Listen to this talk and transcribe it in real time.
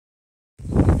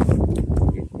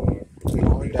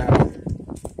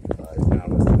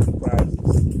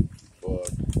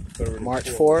March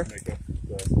 4th,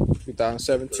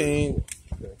 2017.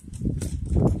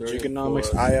 Jiganomics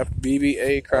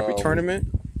IFBBA crappie tournament.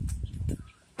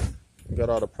 We got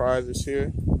all the prizes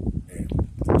here.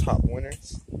 Top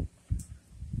winners.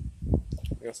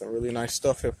 We got some really nice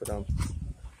stuff here for them.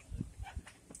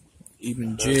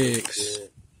 Even jigs.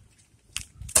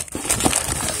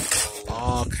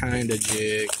 All kind of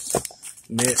jigs.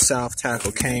 Mid-South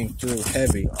tackle came through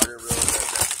heavy.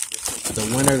 The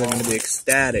winners are going to be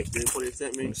ecstatic with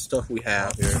the stuff we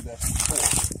have here.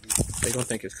 They're going to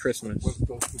think it's Christmas.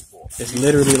 It's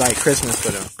literally like Christmas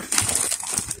for them.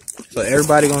 So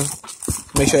everybody going to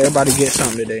make sure everybody gets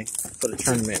something today for the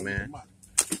tournament, man.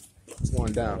 It's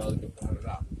going down.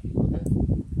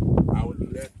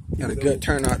 Got a good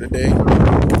turnout today. Not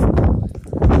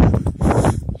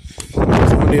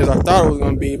as windy as I thought it was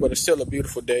going to be, but it's still a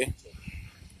beautiful day.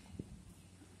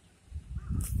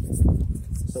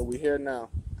 So we're here now.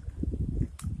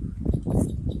 This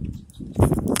is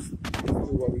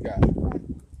what we got.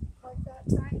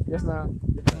 Yes, ma'am.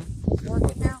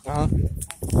 Working now? Uh-huh.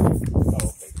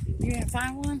 You gonna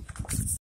find one?